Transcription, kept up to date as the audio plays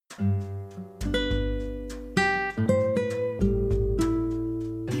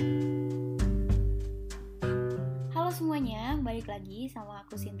lagi sama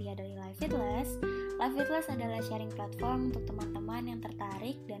aku Cynthia dari Lyfe With Less. Lyfe With Less adalah sharing platform untuk teman-teman yang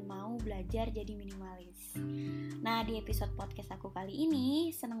tertarik dan mau belajar jadi minimalis. Nah, di episode podcast aku kali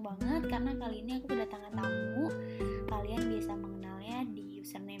ini seneng banget karena kali ini aku kedatangan tamu. Kalian biasa mengenalnya di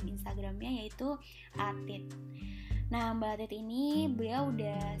username Instagramnya yaitu Atit. Nah, Mbak Atit ini beliau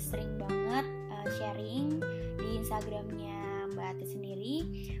udah sering banget sharing di Instagramnya Mbak Atit sendiri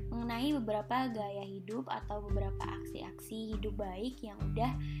mengenai beberapa gaya hidup atau beberapa aksi-aksi hidup baik yang udah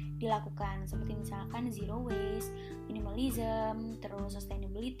dilakukan, seperti misalkan zero waste, minimalism, terus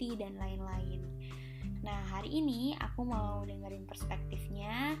sustainability dan lain-lain. Nah, hari ini aku mau dengerin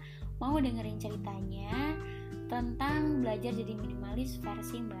perspektifnya, mau dengerin ceritanya tentang belajar jadi minimalis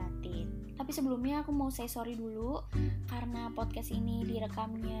versi Mbak Atit. Tapi sebelumnya aku mau say sorry dulu karena podcast ini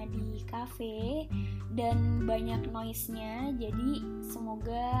direkamnya di cafe dan banyak noise-nya. Jadi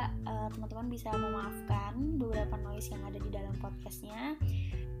semoga teman-teman bisa memaafkan beberapa noise yang ada di dalam podcastnya.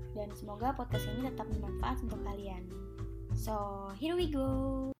 Dan semoga podcast ini tetap bermanfaat untuk kalian. So, here we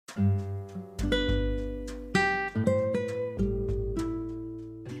go.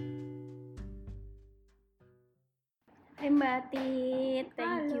 Hai Mbak Atit,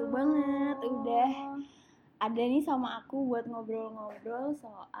 thank you banget udah ada nih sama aku buat ngobrol-ngobrol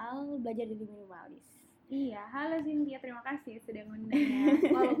soal belajar jadi minimalis. Iya, halo Cynthia, terima kasih sudah ngundangnya.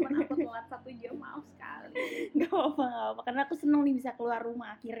 Walaupun aku telat 1 jam, maaf sekali. Gak apa-apa, karena aku seneng nih bisa keluar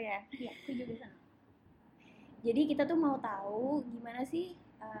rumah akhirnya. Iya, aku juga senang. Jadi kita tuh mau tahu gimana sih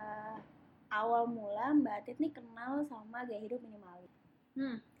awal mula Mbak Atit nih kenal sama gaya hidup minimalis.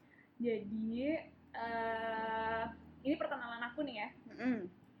 Jadi ini perkenalan aku nih ya.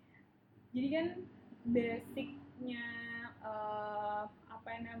 Jadi kan basicnya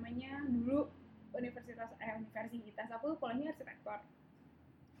dulu universitas aku kuliahnya arsitektur.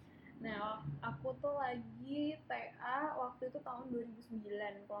 Nah, aku tuh lagi TA waktu itu tahun 2009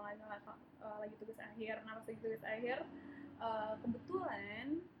 kalau nggak salah, lagi tugas akhir. Nah, pas lagi tugas akhir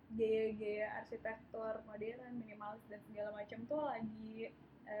kebetulan gaya-gaya arsitektur modern, minimalis dan segala macam tuh lagi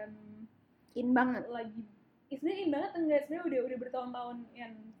In banget. Sebenarnya in banget enggak, sebenarnya udah bertahun-tahun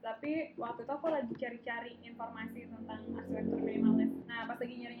in. Tapi waktu itu aku lagi cari-cari informasi tentang arsitektur minimalis. Nah, pas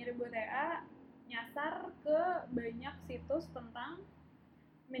lagi nyari-nyari buat TA, nyasar ke banyak situs tentang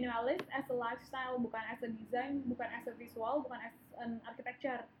minimalis as a lifestyle, bukan as a design, bukan as a visual, bukan as an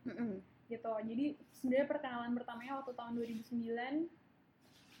architecture. Gitu. Jadi sebenarnya perkenalan pertamanya waktu tahun 2009.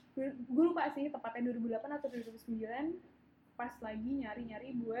 Gue lupa sih tepatnya 2008 atau 2009, pas lagi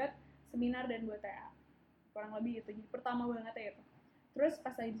nyari-nyari buat seminar dan buat TA. Kurang lebih itu. Jadi pertama banget ya itu. Terus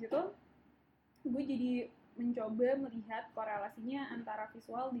pas lagi di situ, gue jadi mencoba melihat korelasinya antara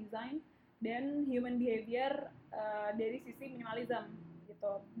visual design dan human behavior dari sisi minimalism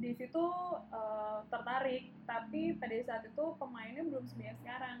gitu. Di situ tertarik, tapi pada saat itu pemainnya belum sebanyak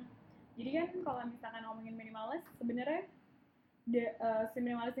sekarang. Jadi kan kalau misalkan ngomongin minimalis, sebenarnya si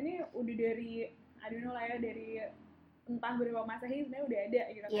minimalis ini udah dari dari entah berapa Masehi sebenarnya udah ada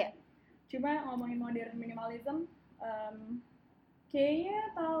gitu kan. Yeah. Cuma ngomongin modern minimalism,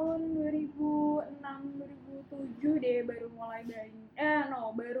 kayaknya tahun 2006-2007 deh baru mulai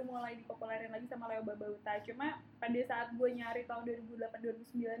dipopulerin lagi sama Leo Babauta. Cuma pada saat gue nyari tahun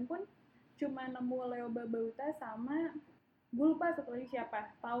 2008-2009 pun cuma nemu Leo Babauta sama gue lupa satu lagi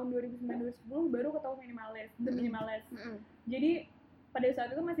siapa. Tahun 2009-2010 baru ketemu minimalis. Jadi pada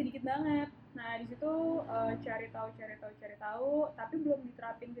saat itu masih dikit banget. Nah, di situ cari tahu, tapi belum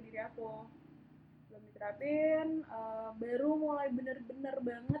diterapin ke diri aku. Baru mulai bener-bener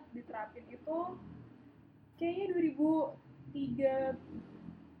banget diterapin itu kayaknya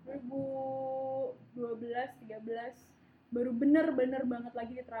 2012-13 baru bener-bener banget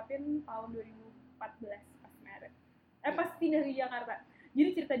lagi diterapin tahun 2014 pas Maret. Pas pindah ke Jakarta.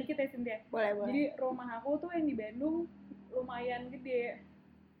 Jadi cerita dikit ya Cynthia. Boleh. Jadi rumah aku tuh yang di Bandung lumayan gede,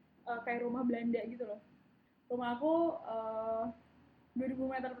 kayak rumah Belanda gitu loh. Rumah aku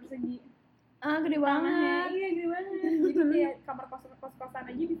 2000 meter persegi. Gede banget. Iya, gede banget. Jadi kayak kamar kos-kosan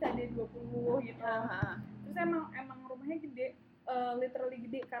aja bisa ada 20 gitu. Terus emang rumahnya gede, literally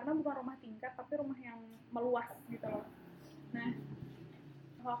gede karena bukan rumah tingkat tapi rumah yang meluas gitu loh. Nah,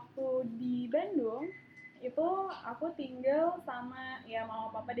 waktu di Bandung itu aku tinggal sama ya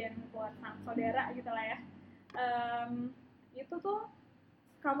mama papa dan keluarga saudara gitu lah ya. Itu tuh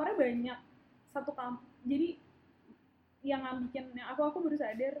kamarnya banyak, satu kamar. Jadi yang aku baru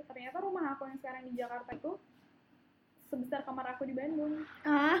sadar ternyata rumah aku yang sekarang di Jakarta itu sebesar kamar aku di Bandung.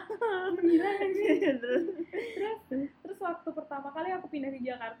 Gila kan sih. Terus waktu pertama kali aku pindah ke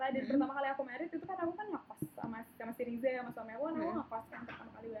Jakarta dan pertama kali aku married itu kan aku kan ngekos sama si Riza sama suami aku ngekos kan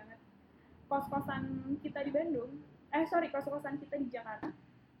pertama kali banget. Kos-kosan kita di Bandung kos-kosan kita di Jakarta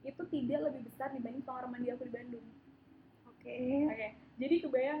itu tidak lebih besar dibanding kamar mandi aku di Bandung. Oke. Jadi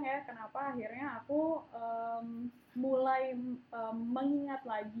kebayang ya kenapa akhirnya aku mulai mengingat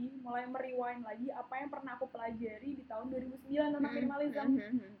lagi, mulai merewind lagi apa yang pernah aku pelajari di tahun 2009 tentang minimalism.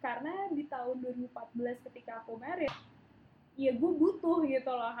 Karena di tahun 2014 ketika aku married, ya gue butuh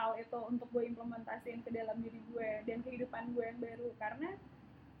gitu loh hal itu untuk gue implementasiin ke dalam diri gue dan kehidupan gue yang baru. Karena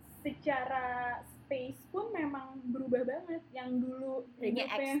secara space pun memang berubah banget. Yang dulu hidupnya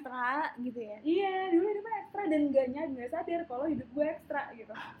ekstra gitu ya. Iya, dulu hidupnya ekstra dan nggak sadar kalau hidup gue ekstra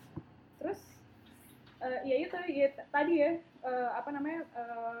gitu. Terus ya itu ya tadi ya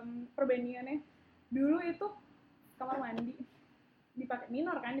perbandingannya. Dulu itu kamar mandi dipakai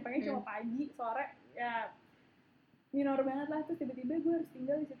minor kan, dipakai cuma pagi, sore ya minor banget lah. Terus tiba-tiba gue harus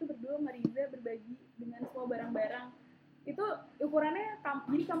tinggal di situ berdua sama Riza, berbagi dengan semua barang-barang. Itu ukurannya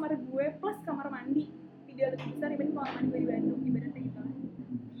jadi kamar gue plus kamar mandi tidak lebih besar dibanding kamar mandi gue di Bandung, ibaratnya gitu lah.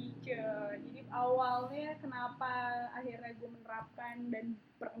 Jadi awalnya kenapa akhirnya gue menerapkan dan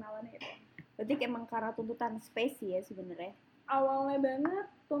perkenalannya itu. Berarti emang karena tuntutan space ya sebenarnya. Awalnya banget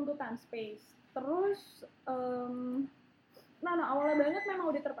tuntutan space. Terus awalnya banget memang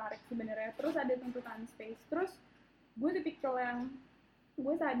udah tertarik sebenarnya. Terus ada tuntutan space. Terus gue tipikal yang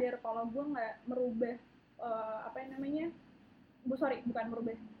gue sadar kalau gue nggak merubah bukan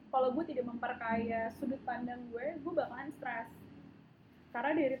merubah. Kalau gue tidak memperkaya sudut pandang gue bakalan stres.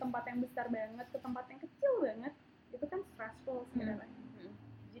 Karena dari tempat yang besar banget ke tempat yang kecil banget itu kan stressful sebenarnya.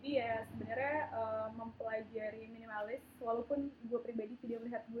 Jadi ya sebenarnya mempelajari minimalis, walaupun gue pribadi tidak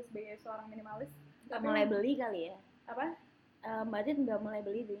melihat gue sebagai seorang minimalis. Gak mulai beli kali ya? Apa? Mbak Dit nggak mulai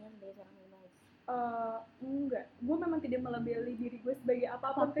beli dirinya sebagai seorang minimalis? Enggak, gue memang tidak melabeli diri gue sebagai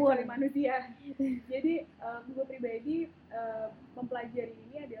apapun kecuali manusia. Jadi gue pribadi mempelajari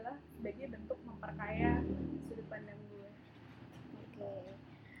ini adalah sebagai bentuk memperkaya sudut pandang gue.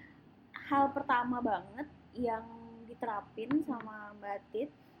 Hal pertama banget yang diterapin sama Mbak Tit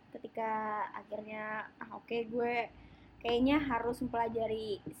ketika akhirnya gue kayaknya harus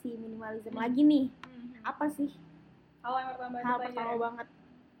mempelajari si minimalism lagi nih. Apa sih? Hal yang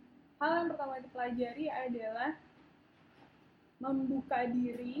pertama dipelajari adalah membuka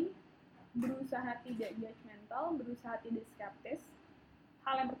diri, berusaha tidak judgmental, berusaha tidak skeptis.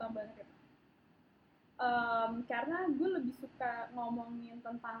 Hal yang pertama banget itu. Karena gue lebih suka ngomongin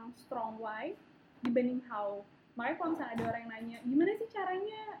tentang strong why dibanding how. Makanya kalau misalnya ada orang yang nanya, gimana sih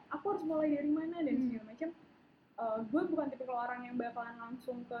caranya, aku harus mulai dari mana dan segala macam, gue bukan tipikal orang yang bakalan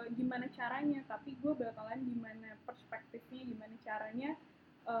langsung ke gimana caranya, tapi gue bakalan gimana perspektifnya, gimana caranya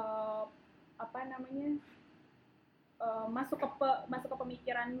masuk ke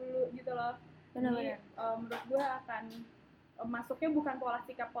pemikiran dulu gitu loh. Jadi menurut gue akan masuknya bukan pola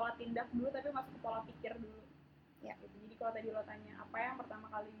sikap, pola tindak dulu, tapi masuk ke pola pikir dulu. Ya, gitu. Jadi kalau tadi lo tanya apa yang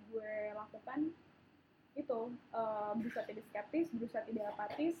pertama kali gue lakukan, itu berusaha tidak skeptis, berusaha tidak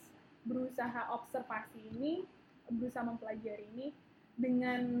apatis, berusaha observasi ini, berusaha mempelajari ini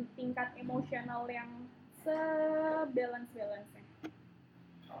dengan tingkat emosional yang sebalance-balance-nya.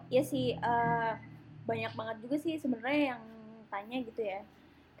 Ya sih, banyak banget juga sih sebenarnya yang tanya gitu ya,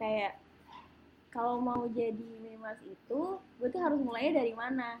 kayak kalau mau jadi minimalis itu gue tuh harus mulainya dari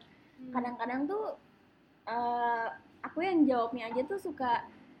mana. Kadang-kadang tuh aku yang jawabnya aja tuh suka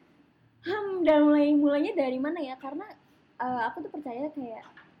dan mulainya dari mana ya, karena aku tuh percaya kayak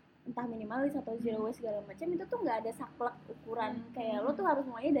entah minimalis atau zero waste segala macam itu tuh nggak ada saklek ukuran kayak lo tuh harus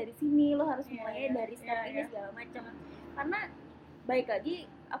mulainya dari sini, lo harus mulainya dari step ini segala macam. Karena baik lagi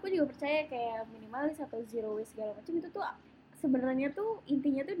aku juga percaya kayak minimalis atau zero waste segala macam itu tuh sebenarnya tuh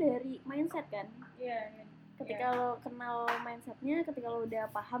intinya tuh dari mindset kan. Ketika lo kenal mindsetnya, ketika lo udah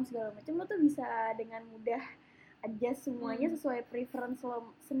paham segala macam, lo tuh bisa dengan mudah adjust semuanya sesuai preference lo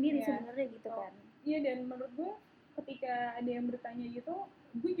sendiri sebenarnya gitu kan. Iya, dan menurut gue ketika ada yang bertanya gitu,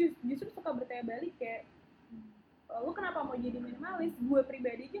 gue justru suka bertanya balik kayak, lo kenapa mau jadi minimalis? Gue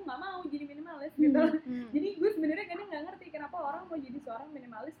pribadi aja nggak mau jadi minimalis gitu. Jadi gue sebenarnya kadang nggak ngerti kenapa orang mau jadi seorang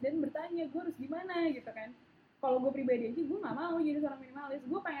minimalis dan bertanya gue harus gimana gitu kan. Kalau gue pribadi aja gue nggak mau jadi seorang minimalis.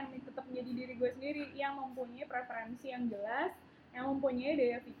 Gue pengen tetap menjadi diri gue sendiri yang mempunyai preferensi yang jelas, yang mempunyai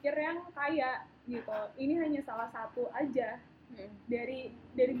daya pikir yang kaya gitu. Ini hanya salah satu aja dari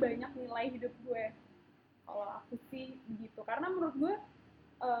banyak nilai hidup gue. Kalau aku sih begitu, karena menurut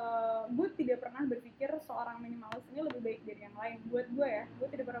gue tidak pernah berpikir seorang minimalis ini lebih baik dari yang lain. Buat gue ya, gue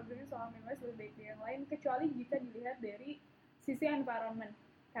tidak pernah berpikir seorang minimalis lebih baik dari yang lain, kecuali jika dilihat dari sisi environment.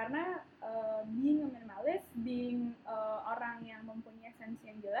 Karena being a minimalist, being orang yang mempunyai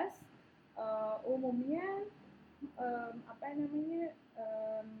esensi yang jelas, umumnya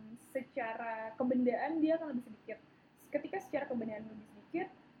secara kebendaan dia akan lebih sedikit. ketika secara kebenaran lebih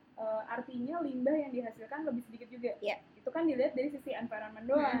sedikit, artinya limbah yang dihasilkan lebih sedikit juga. Itu kan dilihat dari sisi environment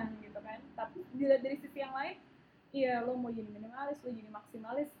doang gitu kan. Tapi dilihat dari sisi yang lain, iya lo mau jadi minimalis, lo jadi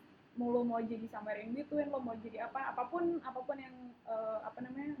maksimalis, lo mau jadi somewhere in between, lo mau jadi apapun yang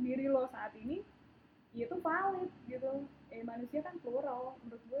diri lo saat ini, itu valid gitu. Manusia kan plural,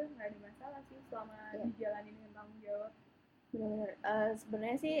 menurut gue nggak ada masalah sih selama dijalanin dengan tanggung jawab. Benar-benar.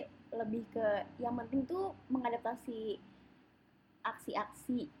 Sebenarnya sih lebih ke yang penting tuh mengadaptasi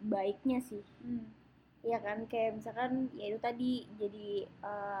aksi-aksi baiknya sih. Iya kan, kayak misalkan ya itu tadi jadi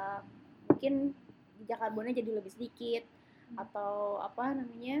mungkin jejak karbonnya jadi lebih sedikit, atau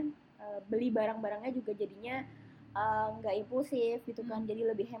beli barang-barangnya juga jadinya nggak impulsif gitu kan,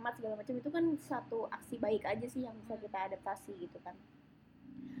 jadi lebih hemat segala macam. Itu kan satu aksi baik aja sih yang bisa kita adaptasi gitu kan.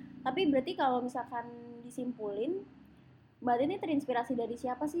 Tapi berarti kalau misalkan disimpulin, Mbak ini terinspirasi dari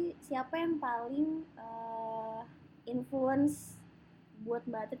siapa sih? Siapa yang paling influence buat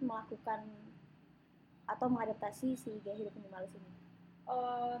Mbak Atit melakukan atau mengadaptasi si gaya hidup minimalis ini?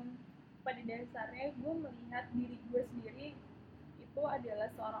 Pada dasarnya gue melihat diri gue sendiri itu adalah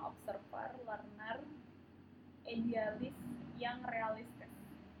seorang observer, learner, idealis yang realistis.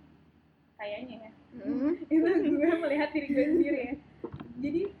 Kayaknya ya. Itu gue melihat diri gue sendiri ya.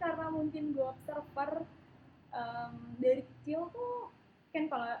 Jadi karena mungkin gue observer dari kecil tuh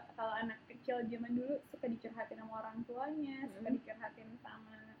kan, kalau anak kecil zaman dulu suka dicurhatin sama orang tuanya, suka dicurhatin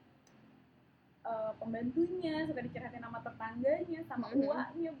sama pembantunya, suka dicurhatin sama tetangganya, sama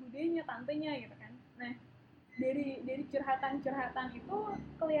uaknya, budenya, tantenya gitu kan. Nah, dari curhatan itu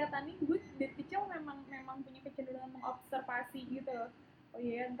kelihatannya gue dari kecil memang punya kecenderungan mengobservasi gitu loh. Oh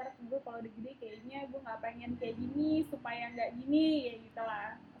iya, ntar gue kalau udah gede kayaknya gue nggak pengen kayak gini supaya nggak gini, ya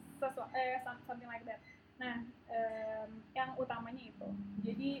gitulah, something like that. Nah, yang utamanya itu,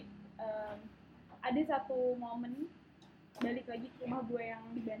 jadi ada satu momen balik lagi ke rumah gue yang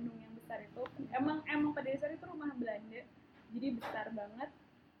di Bandung yang besar itu, emang pada dasarnya itu rumah Belanda, jadi besar banget.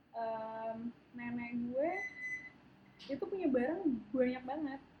 Nenek gue itu punya barang banyak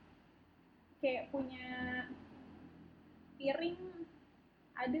banget, kayak punya piring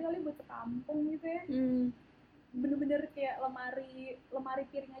ada kali buat sekampung gitu ya. Bener-bener kayak lemari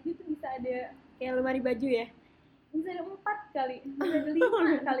piring aja tuh bisa ada kayak lemari baju ya, bisa ada 4 kali, bisa ada 5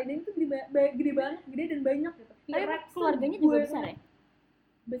 kali, dan itu gede banget, gede dan banyak gitu. Tapi keluarganya juga besar ya?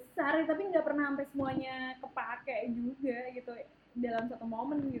 Besar ya, tapi nggak pernah sampai semuanya kepake juga gitu dalam satu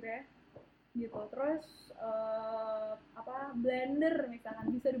momen gitu ya. Gitu. Terus blender misalkan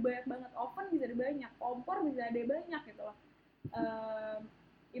bisa ada banyak banget, oven bisa ada banyak, kompor bisa ada banyak gitu loh.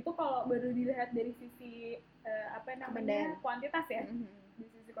 Itu kalau baru dilihat dari sisi kuantitas ya, di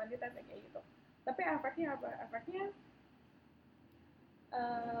sisi kuantitas ya, kayak gitu. Tapi efeknya apa? Efeknya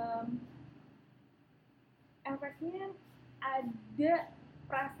ada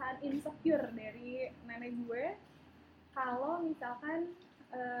perasaan insecure dari nenek gue kalau misalkan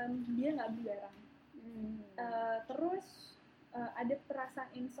dia nggak beli barang. Terus ada perasaan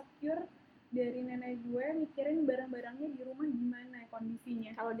insecure dari nenek gue mikirin barang-barangnya di rumah gimana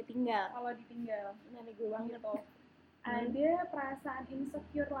kondisinya kalau ditinggal nenek gue banget gitu. Ada perasaan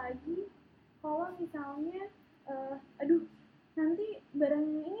insecure lagi kalau misalnya nanti barang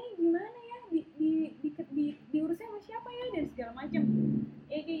ini gimana ya, diurusnya sama siapa ya, dan segala macam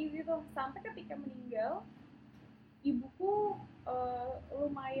kayak gitu. Sampai ketika meninggal, ibuku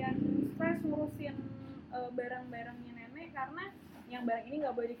lumayan stres ngurusin barang-barangnya nenek, karena yang barang ini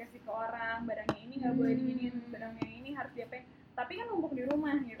nggak boleh dikasih ke orang, barangnya ini nggak boleh diginiin, barangnya ini harus diapain, tapi kan numpuk di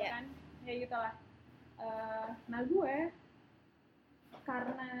rumah gitu kan, ya gitulah. Nah gue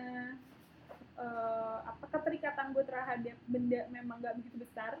karena keterikatan gue terhadap benda memang nggak begitu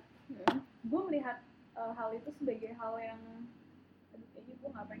besar, gue melihat hal itu sebagai hal yang kayaknya gue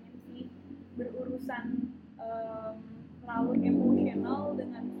nggak pengen sih berurusan terlalu emosional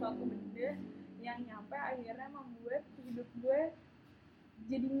dengan suatu benda yang nyampe akhirnya membuat hidup gue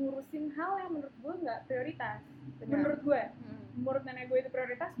jadi ngurusin hal yang menurut gue nggak prioritas. Menurut gue, menurut nenek gue itu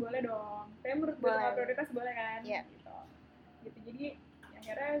prioritas, boleh dong. Tapi menurut gue nggak prioritas, boleh kan? Gitu. Jadi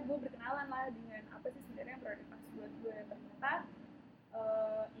akhirnya gue berkenalan lah dengan apa sih sebenarnya prioritas buat gue. Ternyata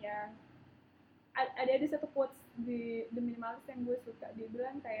ada satu quotes di The Minimalis yang gue suka. Dia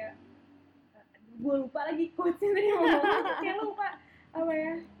bilang kayak, gue lupa lagi quotesnya tadi ngomong, kayak lupa apa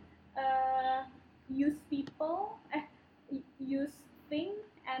ya, use thing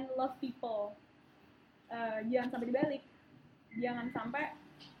and love people. Jangan sampai dibalik, jangan sampai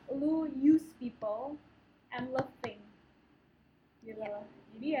lu use people and love thing gitu loh.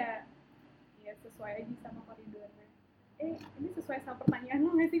 Jadi ya sesuai aja sama koridornya. Ini sesuai sesuai sama pertanyaan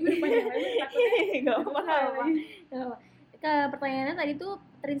lo nggak sih? Gue panjang lagi takutnya. Gak apa-apa. Ke pertanyaannya tadi tuh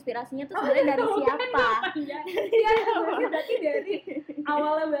terinspirasinya tuh sebenarnya dari siapa? Iya, berarti dari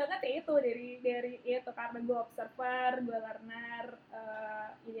awalnya banget ya itu dari itu karena gue observer, gue learner,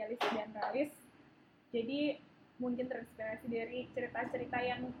 idealis dan realis. Jadi mungkin terinspirasi dari cerita-cerita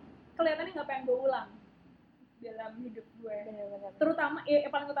yang kelihatannya nggak pengen gue ulang dalam hidup gue. Benar-benar. Terutama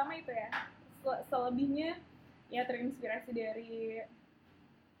paling utama itu ya. Selebihnya ya terinspirasi dari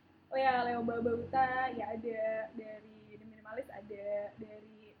Leo Babauta, ya ada dari Minimalis, ada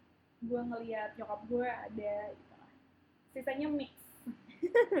dari gue ngeliat nyokap gue, ada gitu lah. Sisanya mix.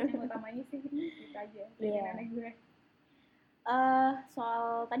 Yang utamanya sih gitu aja dari nenek gue.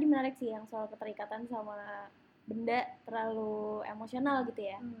 Soal tadi menarik sih yang soal keterikatan sama benda terlalu emosional gitu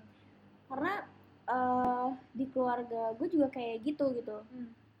ya. Karena di keluarga gue juga kayak gitu.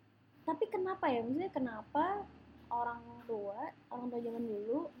 Tapi kenapa ya? Maksudnya kenapa orang tua zaman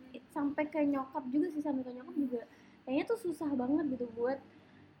dulu sampai ke nyokap juga sih, sampai ke nyokap juga kayaknya tuh susah banget gitu buat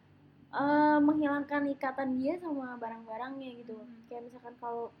menghilangkan ikatan dia sama barang-barangnya gitu. Kayak misalkan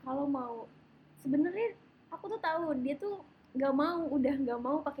kalau mau, sebenarnya aku tuh tahu dia tuh udah nggak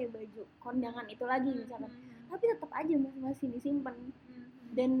mau pakai baju kondangan itu lagi misalkan, tapi tetap aja masih disimpan.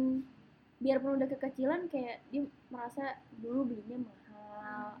 Dan biarpun udah kekecilan kayak dia merasa dulu belinya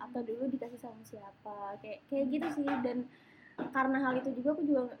mahal atau dulu dikasih sama siapa, kayak gitu sih. Dan karena hal itu juga aku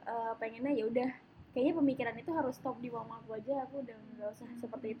juga pengennya ya udah, kayaknya pemikiran itu harus stop di mama aku aja. Aku udah nggak usah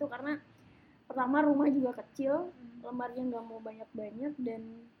seperti itu, karena pertama rumah juga kecil, lemarinya nggak mau banyak-banyak, dan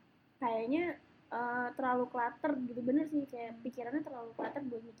kayaknya terlalu clutter gitu. Bener sih, kayak pikirannya terlalu clutter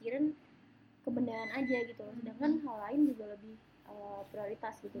buat mikirin kebendaan aja gitu, sedangkan hal lain juga lebih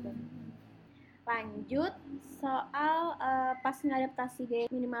prioritas gitu kan. Lanjut soal pas mengadaptasi gaya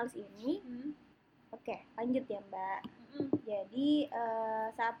minimalis ini. Oke, lanjut ya Mbak. Jadi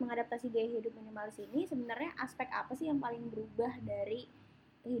saat mengadaptasi gaya hidup minimalis ini sebenarnya aspek apa sih yang paling berubah dari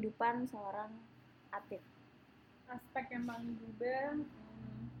kehidupan seorang Atif? Aspek yang paling berubah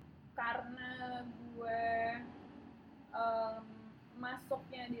karena gue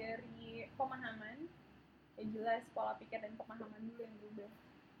masuknya dari pemahaman, ya jelas pola pikir dan pemahaman dulu yang berubah.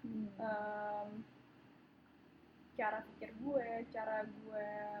 Cara pikir gue, cara gue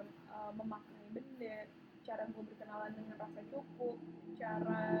memaknai benda, cara gue berkenalan dengan rasa cukup,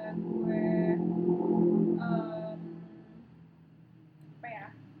 cara gue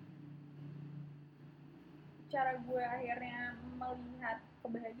cara gue akhirnya melihat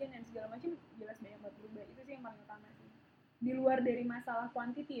kebahagiaan dan segala macam jelas banyak banget berubah. Itu sih yang paling utama sih, di luar dari masalah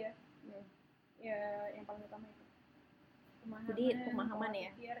quantity ya. Ya yang paling utama itu pemahaman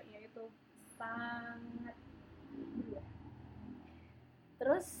ya. Pikir, ya itu sangat berubah.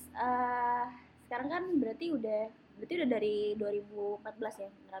 Terus sekarang kan berarti udah dari 2014 ya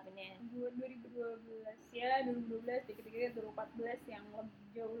nerapinnya. 2012 ya, 2012 dikit-dikit 2014 yang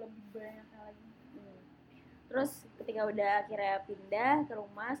jauh lebih banyaknya lagi. Terus ketika udah akhirnya pindah ke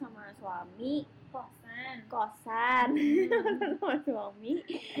rumah sama suami, kosan sama suami,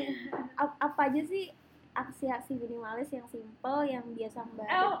 apa aja sih aksi-aksi minimalis yang simple yang biasa Mbak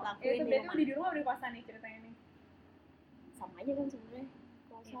lakuin itu berarti udah di rumah udah kosan nih ceritanya nih? Sama aja kan sebenarnya,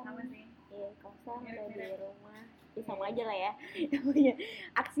 kosan. Sama sih. Iya, kosan atau di rumah. Ya sama aja lah ya.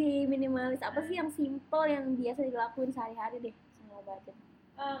 Aksi minimalis apa sih yang simple yang biasa dilakuin sehari-hari deh sama Mbak?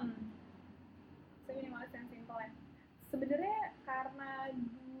 Minimalis yang simple ya. Sebenarnya karena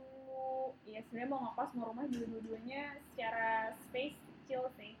dulu ya sebenarnya mau ngekos mau rumah dua-duanya secara space kecil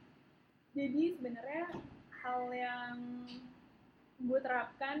sih. Jadi sebenarnya hal yang gue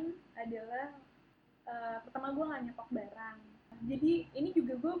terapkan adalah pertama gue nggak nyetok barang. Jadi ini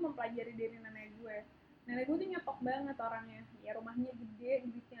juga gue mempelajari dari nenek gue. Nenek gue tuh nyetok banget orangnya. Ya rumahnya gede,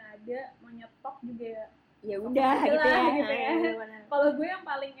 duitnya ada, mau nyetok juga ya udah gitu ya. Kalau gue yang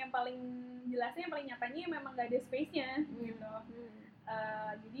paling jelasnya, yang paling nyatanya memang gak ada space-nya gitu.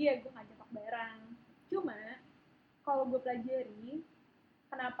 Jadi ya gue gak nyetok barang. Cuma kalau gue pelajari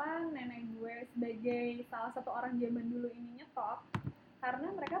kenapa nenek gue sebagai salah satu orang zaman dulu ini nyetok, karena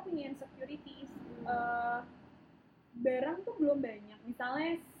mereka punya insecurities. Barang tuh belum banyak.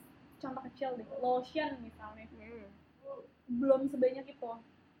 Misalnya contoh kecil deh, lotion misalnya, belum sebanyak itu.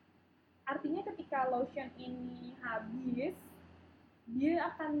 Artinya ketika lotion ini habis,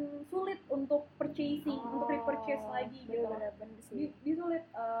 dia akan sulit untuk purchasing, untuk repurchase lagi gitu. Dia sulit,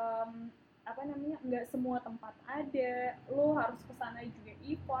 nggak semua tempat ada, lo harus kesana juga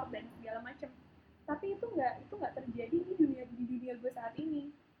import dan segala macam. Tapi itu nggak terjadi di dunia gue saat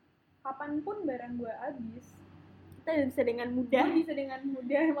ini. Kapanpun barang gue habis, kita bisa dengan mudah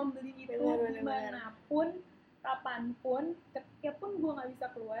membeli itu dimanapun, kapanpun, ketika pun gue nggak bisa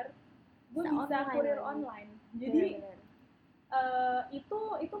keluar, gue Bisa bisa online kurir lagi. online. Jadi Bener.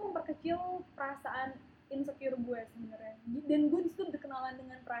 itu memperkecil perasaan insecure gue sebenarnya. Dan gue disitu berkenalan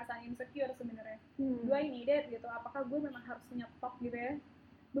dengan perasaan insecure sebenarnya. Do I need it gitu? Apakah gue memang harus nyetok gitu ya?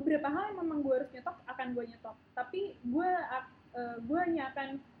 Beberapa hal yang memang gue harus nyetok akan gue nyetok. Tapi gue hanya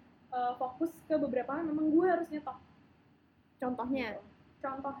akan fokus ke beberapa hal yang memang gue harus nyetok. Contohnya? Gitu.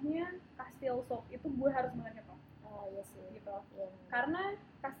 Contohnya Castile soap itu gue harus banget nyetok. Oh iya sih. Gitu. Iya. Karena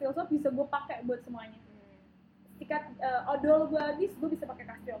Castile soap bisa gue pakai buat semuanya. Sikat odol gue habis, gue bisa pakai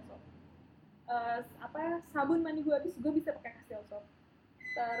Castile soap. Sabun mandi gue habis, gue bisa pakai Castile soap.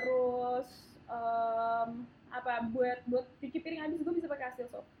 Terus buat cuci piring habis, gue bisa pakai Castile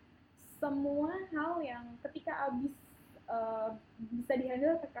soap. Semua hal yang ketika habis bisa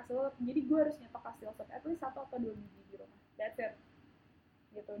dihandle pakai Castile soap. Jadi gue harus nyetok Castile soap at least 1 atau 2 biji di rumah. That's it.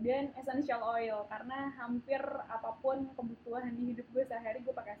 Gitu. Dan essential oil, karena hampir apapun kebutuhan di hidup gue sehari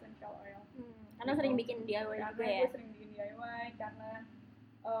gue pakai essential oil. Karena sering bikin DIY juga ya. Gue sering bikin DIY karena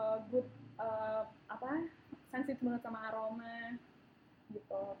gue sensitif banget sama aroma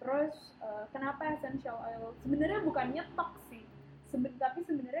gitu. Terus kenapa essential oil? Sebenarnya bukan nyetok sih, tapi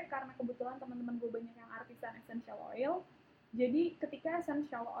sebenarnya karena kebetulan teman-teman gue banyak yang artisan essential oil. Jadi ketika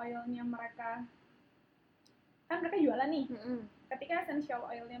essential oilnya mereka jualan nih. Ketika essential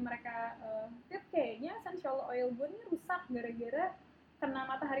oilnya mereka kayaknya essential oil gue nih rusak gara-gara kena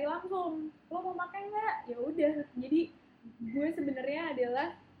matahari langsung, lo mau pakai nggak? Ya udah. Jadi gue sebenarnya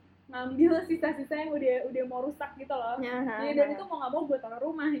adalah ngambil sisa-sisa yang udah mau rusak gitu loh. Ya, dan itu mau nggak mau gue taruh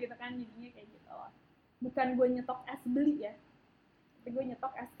rumah gitu kan, jadinya kayak gitu loh. Bukan gue nyetok es beli ya, tapi gue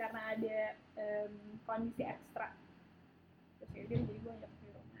nyetok es karena ada kondisi ekstra. Terus ya udah, jadi gue nyetok di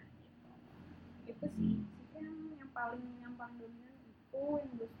rumah gitu. Itu sih yang paling dominan itu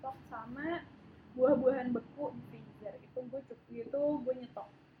yang gue stok, sama buah-buahan beku di freezer itu gue nyetok.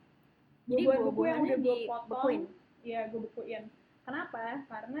 Jadi buah-buahan beku yang udah gue potong, ya gue bekuin. Kenapa?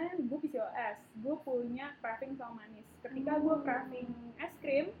 Karena gue PCOS, gue punya craving sama manis. Ketika gue craving es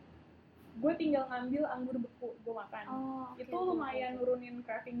krim, gue tinggal ngambil anggur beku, gue makan. Itu lumayan nurunin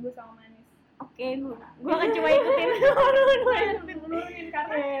craving gue sama manis. Gue akan coba ikutin. Nurunin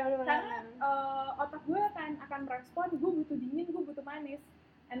karena otak gue akan merespon, gue butuh dingin, gue butuh manis.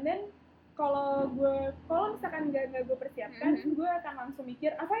 And then kalau misalkan nggak gue persiapkan, gue akan langsung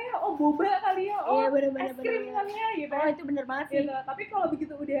mikir apa ya, boba kali ya, es krim kali ya gitu. Itu bener banget sih gitu. Tapi kalau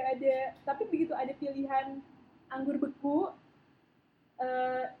begitu ada pilihan anggur beku,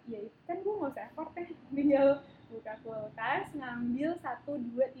 ya kan gue nggak usah effort ya, tinggal buka kulkas, ngambil 1,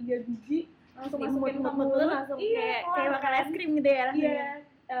 2, 3 biji, langsung masukin ke mulut, langsung kayak makan es krim gitu ya.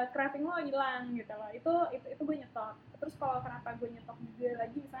 Iya, craving lo hilang gitu loh. Itu gue nyetok. Terus kalau kenapa gue nyetok juga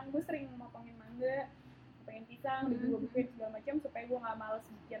lagi, misalnya gue sering motongin mangga, motongin pisang, dan gue bukuin segala macam supaya gue nggak males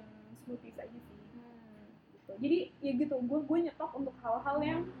bikin smoothies aja sih. Gitu. Jadi ya gitu, gue nyetok untuk hal-hal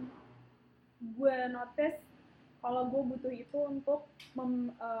yang gue notice kalau gue butuh itu untuk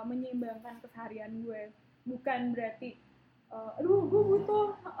menyeimbangkan keseharian gue. Bukan berarti gue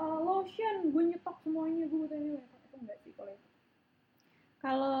butuh lotion, gue nyetok semuanya, gue butuh ini. Itu enggak sih kalau itu.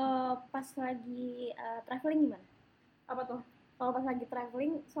 Kalau pas lagi traveling gimana? Apa tuh? Kalau pas lagi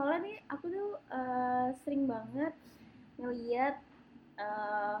traveling, soalnya nih aku tuh sering banget ngeliat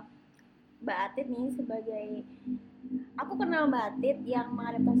Mbak Atit nih sebagai, aku kenal Mbak Atit yang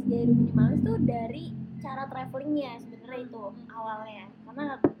mengadaptasi gaya hidup minimalis tuh dari cara travelingnya sebenarnya itu awalnya.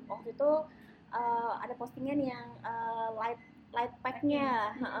 Karena waktu itu ada postingan yang light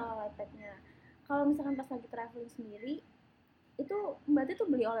packnya. Kalau misalkan pas lagi traveling sendiri, itu Mbak Atit tuh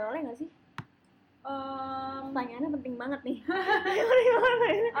beli oleh-oleh nggak sih? Pertanyaannya penting banget nih.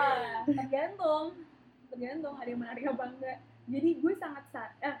 Tergantung ada yang menarik apa enggak. Jadi gue sangat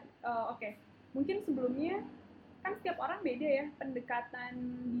oke. Mungkin sebelumnya kan setiap orang beda ya pendekatan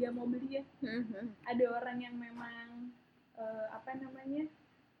dia mau beli ya. Ada orang yang memang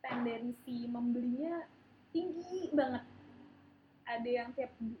tendensi membelinya tinggi banget.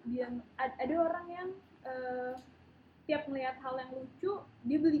 Ada orang yang tiap melihat hal yang lucu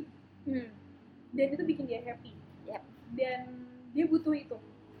dia beli. Dan itu bikin dia happy. Dan dia butuh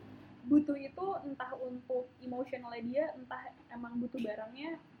itu entah untuk emosionalnya dia, entah emang butuh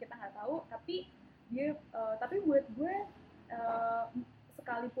barangnya, kita nggak tahu. Tapi buat gue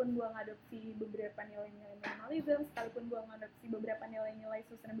sekalipun gue ngadopsi beberapa nilai-nilai minimalism, sekalipun gue ngadopsi beberapa nilai-nilai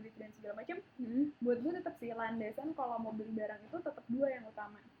sustainability dan segala macam, buat gue tetap sih landasan kalau mau beli barang itu tetap 2 yang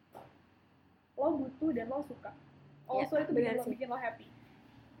utama, lo butuh dan lo suka. Also itu bikin lo happy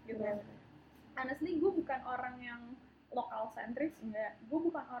gitu. Honestly gue bukan orang yang lokal sentris, enggak. Gue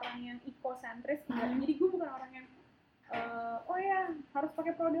bukan orang yang eco sentris enggak. Jadi gue bukan orang yang oh ya harus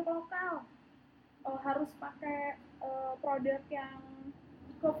pakai produk lokal, harus pakai produk yang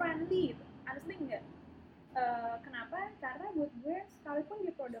eco-friendly gitu. Honestly enggak. Kenapa? Karena buat gue sekalipun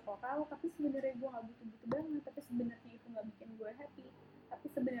dia produk lokal, tapi sebenarnya gue nggak butuh-butuh banget, tapi sebenarnya itu nggak bikin gue happy,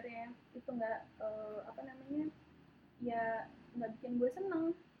 tapi sebenarnya itu nggak ya nggak bikin gue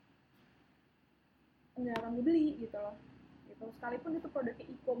seneng, nggak akan gue beli gitu loh. Gitu. Sekalipun itu produknya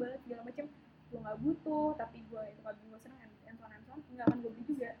eco banget segala macam, gue nggak butuh, tapi gue itu nggak bikin gue seneng, and so on, nggak akan gue beli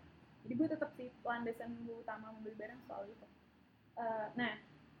juga. Jadi gue tetap sih landasan gue utama membeli barang soal itu.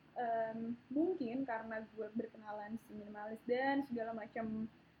 Mungkin karena gue berkenalan si minimalis dan segala macam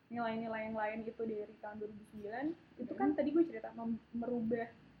nilai-nilai yang lain itu dari tahun 2009, itu kan tadi gue cerita merubah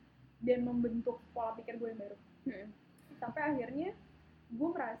dan membentuk pola pikir gue yang baru. Sampai akhirnya gue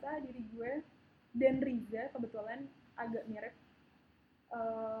merasa diri gue dan Riza kebetulan agak mirip,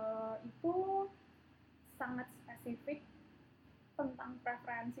 itu sangat spesifik tentang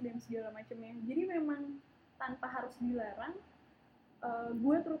preferensi dan segala macamnya. Jadi memang tanpa harus dilarang,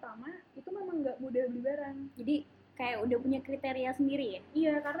 gue terutama itu memang nggak mudah beli barang. Jadi kayak udah punya kriteria sendiri ya?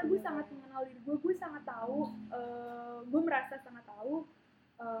 Iya, karena gue sangat mengenal diri gue sangat tahu, gue merasa sangat tahu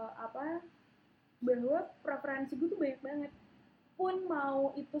bahwa preferensi gue tuh banyak banget. Pun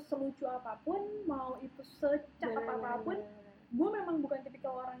mau itu selucu apapun, mau itu secakap apapun, gue memang bukan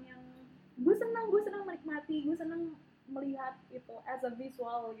tipikal orang yang gue senang menikmati, gue senang melihat itu as a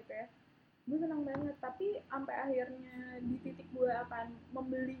visual gitu ya. Gue senang banget, tapi sampai akhirnya di titik gue akan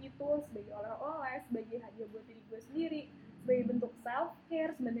membeli itu sebagai oleh-oleh, sebagai hadiah buat diri gue sendiri, sebagai bentuk self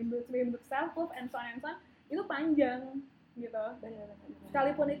care, sebagai bentuk self love, and so on, itu panjang gitu.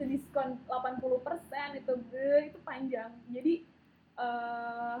 Sekalipun itu diskon 80%, itu panjang. Jadi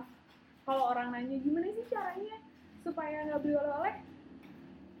kalau orang nanya gimana sih caranya supaya nggak beli oleh-oleh,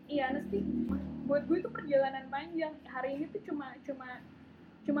 iya honestly buat gue itu perjalanan panjang. Hari ini tuh cuma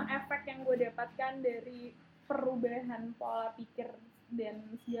efek yang gue dapatkan dari perubahan pola pikir dan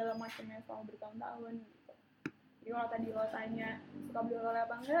segala macamnya selama bertahun-tahun gitu. Jadi kalau tadi lo tanya suka beli oleh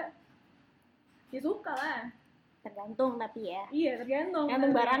apa enggak, ya suka lah. Tergantung tapi ya. Iya tergantung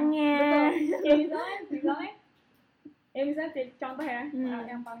barangnya. Betul. Ya misalnya contoh ya,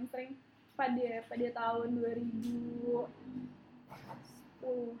 yang paling sering pada tahun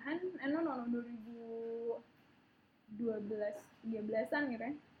 2010-an, 2012-13an gitu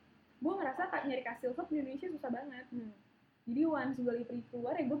ya, gue ngerasa nyari kastil shop di Indonesia susah banget. Jadi once gue lagi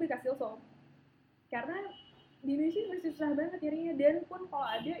keluar ya gue beli kastil shop, karena di Indonesia masih susah banget nyarinya, dan pun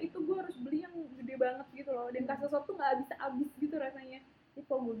kalau ada itu gue harus beli yang gede banget gitu loh, dan kastil shop tuh nggak bisa habis gitu rasanya. Jadi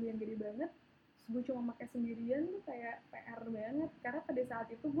kalau gue beli yang gede banget, gue cuma pakai sendirian tuh kayak PR banget, karena pada saat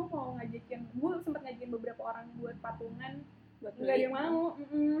itu gue sempat ngajakin beberapa orang buat patungan, nggak ada yang mau.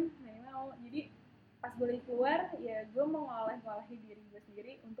 Jadi pas gue lagi keluar ya gue mau ngoleh-ngolehin diri gue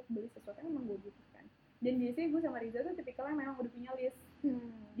sendiri untuk beli sesuatu yang memang gue butuhkan. Dan biasanya gue sama Riza tuh tipikalnya memang udah punya list.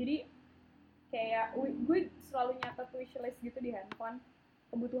 Jadi kayak gue selalu nyatet wish list gitu di handphone,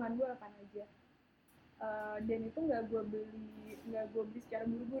 kebutuhan gue apa aja, dan itu nggak gue beli secara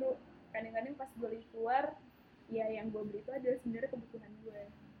buru-buru. Kadang-kadang pas gue lagi keluar ya yang gue beli itu adalah sebenarnya kebutuhan gue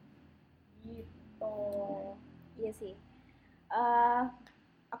gitu. Iya sih.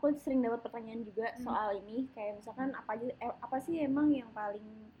 Aku sering dapat pertanyaan juga soal ini, kayak misalkan apa sih emang yang paling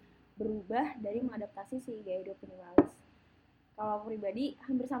berubah dari mengadaptasi si gaya hidup minimalis. Kalau aku pribadi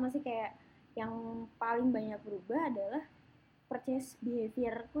hampir sama sih, kayak yang paling banyak berubah adalah purchase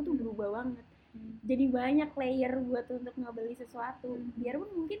behaviorku tuh berubah banget. Jadi banyak layer buat untuk ngebeli sesuatu.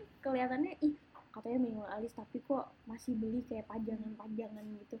 Biarpun mungkin kelihatannya katanya minimalis tapi kok masih beli kayak pajangan-pajangan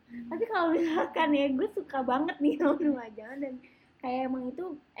gitu. Tapi kalau misalkan ya gue suka banget nih sama pajangan, dan kayak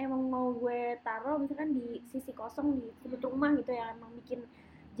emang mau gue taruh misalkan di sisi kosong di sudut rumah gitu, yang emang bikin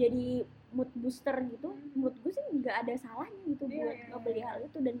jadi mood booster gitu. Mood gue sih nggak ada salahnya gitu buat ngebeli hal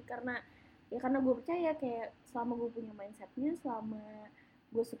itu, dan karena gue percaya kayak selama gue punya mindsetnya, selama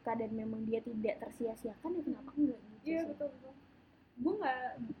gue suka dan memang dia tidak tersia-siakan, ya kenapa enggak gitu. Iya betul. Gue nggak,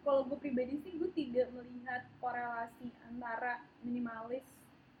 kalau gue pribadi sih gue tidak melihat korelasi antara minimalis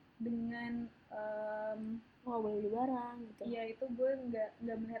dengan mau beli barang gitu. Iya itu gue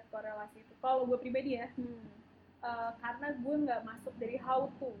nggak melihat korelasi itu kalau gue pribadi ya. Karena gue nggak masuk dari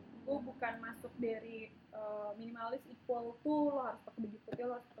how to, gue bukan masuk dari minimalis equal to lo harus pakai baju putih,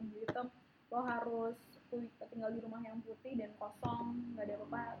 lo harus pakai baju hitam, lo harus tinggal di rumah yang putih dan kosong, nggak ada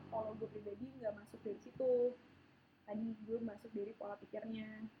apa-apa. Kalau gue pribadi nggak masuk dari situ. Tadi gue masuk dari pola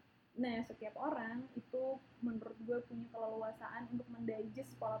pikirnya. Nah, setiap orang itu menurut gue punya keleluasaan untuk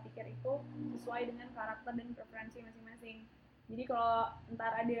mendigest pola pikir itu sesuai dengan karakter dan preferensi masing-masing. Jadi kalau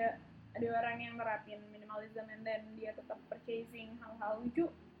ntar ada ada orang yang nerapin minimalism and then dia tetap purchasing hal-hal lucu,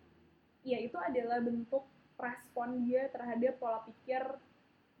 ya itu adalah bentuk respon dia terhadap pola pikir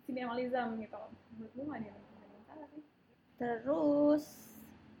minimalism gitu. Menurut gue nggak ada yang masalah sih. Terus,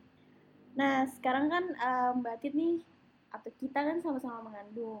 nah sekarang kan Mbak Tit nih, atau kita kan sama-sama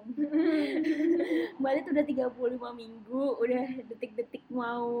mengandung. Mbak Tit udah 35 minggu, udah detik-detik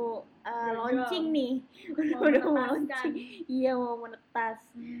mau launching nih. Udah mau launching. Iya, mau menetas.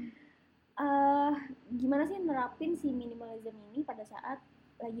 Gimana sih nerapin si minimalism ini pada saat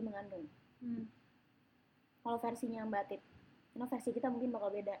lagi mengandung? Kalau versinya Mbak Tit, karena versi kita mungkin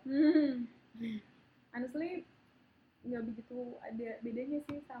bakal beda. Honestly, nggak begitu ada bedanya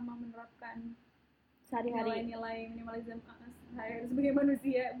sih sama menerapkan sehari-hari nilai minimalism sebagai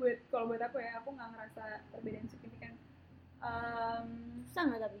manusia. Kalau buat aku ya, aku nggak ngerasa perbedaan signifikan. Susah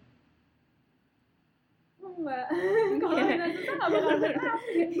nggak tapi? Enggak. Kalau nggak susah nggak bakal berapa.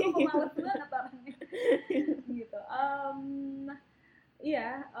 Aku males banget orangnya. Gitu. Iya,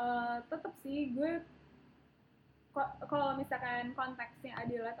 tetap sih gue kalau misalkan konteksnya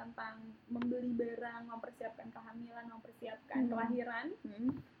adalah tentang membeli barang, mempersiapkan kehamilan, mempersiapkan kelahiran,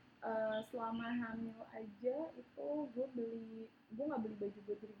 selama hamil aja itu gue nggak beli baju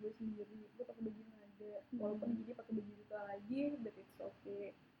buat diri gue sendiri, gue pakai baju yang ada, walaupun jadi pakai baju itu lagi, but it's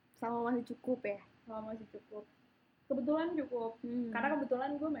okay. Sama masih cukup ya? Sama masih cukup. Kebetulan cukup, karena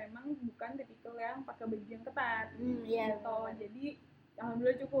kebetulan gue memang bukan tipikal yang pakai baju yang ketat, gitu. Jadi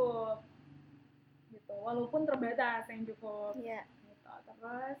alhamdulillah cukup. Gitu, walaupun terbatas yang cukup. Gitu.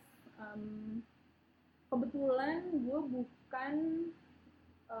 Terus kebetulan gue bukan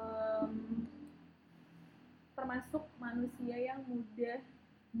termasuk manusia yang mudah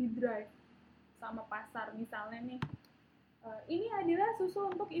di-drive sama pasar. Misalnya nih, ini adalah susu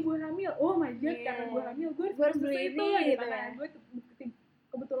untuk ibu hamil. Oh my god, karena gue hamil gue harus beli itu gitu kan. Gue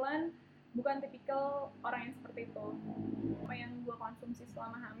kebetulan bukan tipikal orang yang seperti itu. Apa yang gue konsumsi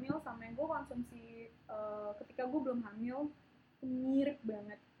selama hamil sama yang gue konsumsi ketika gue belum hamil mirip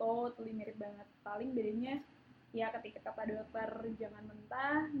banget, totally mirip banget. Paling bedanya ya ketika kata dokter jangan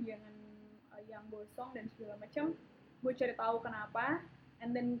mentah, jangan yang gosong dan segala macam, gue cari tahu kenapa,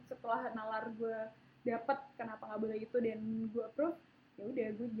 and then setelah nalar gue dapet kenapa nggak boleh itu dan gue approve, ya udah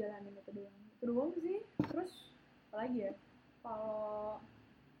gue jalanin itu doang sih. Terus apa lagi ya, kalau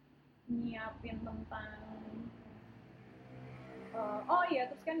nyiapin tentang oh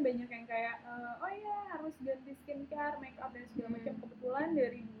iya, terus kan banyak yang kayak oh iya harus ganti skincare, make up dan segala macam. Kebetulan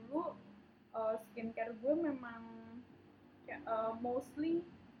dari dulu skincare gue memang mostly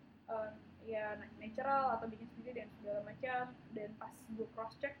ya natural atau bikin sendiri dan segala macam. Dan pas gue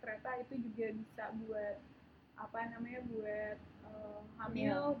cross check ternyata itu juga bisa buat buat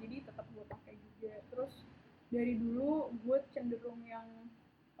hamil, jadi tetap gue pakai juga. Terus dari dulu gue cenderung yang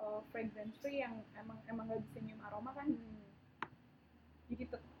fragrance free, yang emang nggak bisa nyium aroma kan, jadi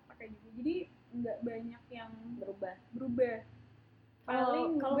tetap pakai juga. Jadi nggak banyak yang berubah.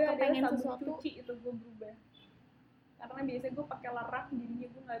 Paling gue adalah sabun cuci itu gue berubah, karena biasanya gue pakai lerak, jadinya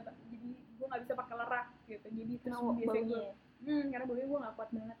gue nggak bisa pakai lerak gitu. Jadi terus biasanya gue karena baunya gue nggak kuat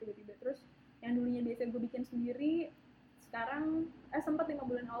banget tiba-tiba. Terus yang dulunya biasanya gue bikin sendiri, sekarang sempat 5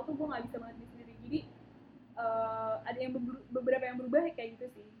 bulan awal tuh gue nggak bisa banget bikin sendiri. Jadi ada yang beberapa yang berubah kayak gitu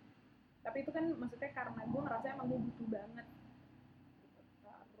sih. Tapi itu kan maksudnya karena gue ngerasa emang gue butuh banget.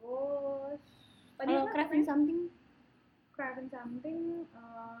 Terus tadi kalau craving something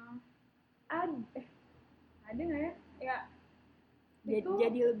ada nggak ya? Ya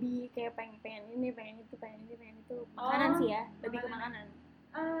jadi lebih kayak pengen ini, pengen itu. Makanan sih ya, lebih ke makanan.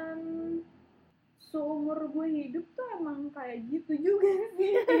 Seumur gue hidup tuh emang kayak gitu juga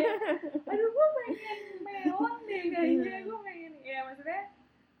sih. Aduh, gue pengen melon deh kayaknya. Gue pengen, ya maksudnya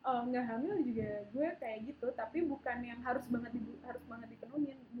nggak hamil juga gue kayak gitu, tapi bukan yang harus banget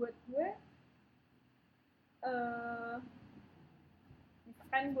dipenuhin. Buat gue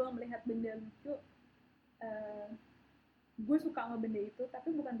misalkan gue melihat benda lucu, gue suka sama benda itu,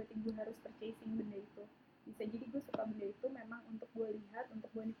 tapi bukan berarti gue harus purchasing benda itu. Bisa jadi gue suka benda itu memang untuk gue lihat, untuk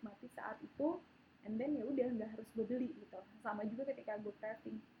gue nikmati saat itu, and then ya udah nggak harus gue beli gitu. Sama juga ketika gue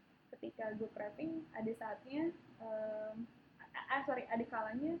craving ada saatnya ada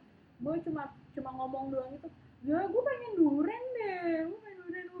kalanya gue cuma ngomong doang itu, ya gue pengen durian deh, gue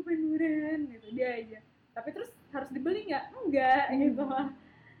pengen durian gitu dia aja. Tapi terus harus dibeli enggak gitu.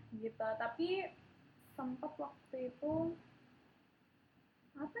 Tapi sempat waktu itu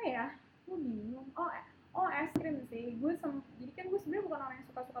apa ya, gue bingung. Es krim sih. Jadi kan gue sebenarnya bukan orang yang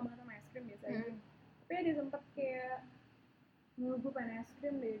suka banget sama es krim biasanya. Tapi ada sempet kayak gue pengen es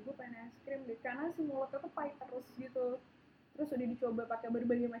krim deh, karena si mulutnya tuh pahit terus gitu. terus udah dicoba pakai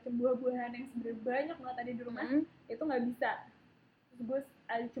berbagai macam buah-buahan yang sebenarnya banyak banget ada di rumah, itu nggak bisa. Terus gue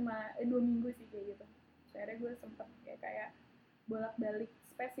cuma 2 minggu sih kayak gitu. Terus akhirnya gue sempet kayak bolak-balik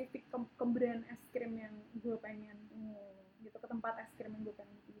spesifik ke brand es krim yang gue pengen, gitu, ke tempat es krim yang gue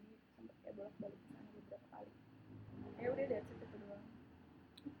pengen gitu. Jadi sempet kayak bolak-balik ke sana beberapa kali. Ya udah, that's it, itu doang.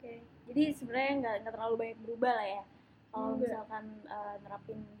 Oke. Jadi sebenarnya nggak terlalu banyak berubah lah ya kalau misalkan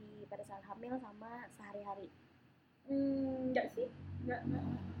nerapin pada saat hamil sama sehari-hari. Enggak sih, enggak.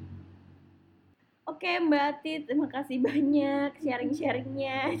 Oke Mbak Ati, terima kasih banyak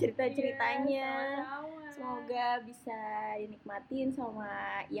sharing-sharingnya, cerita-ceritanya. Semoga bisa dinikmatin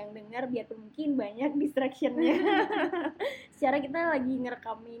sama yang dengar, biarpun mungkin banyak distractionnya. Secara kita lagi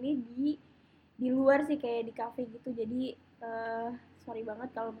ngerekam ini di luar sih, kayak di cafe gitu, jadi sorry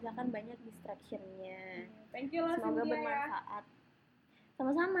banget kalau misalkan banyak distractionnya. Thank you lah, semoga bermanfaat.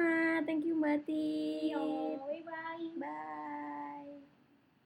 Sama-sama, thank you Mbak Ati. Bye bye. Bye.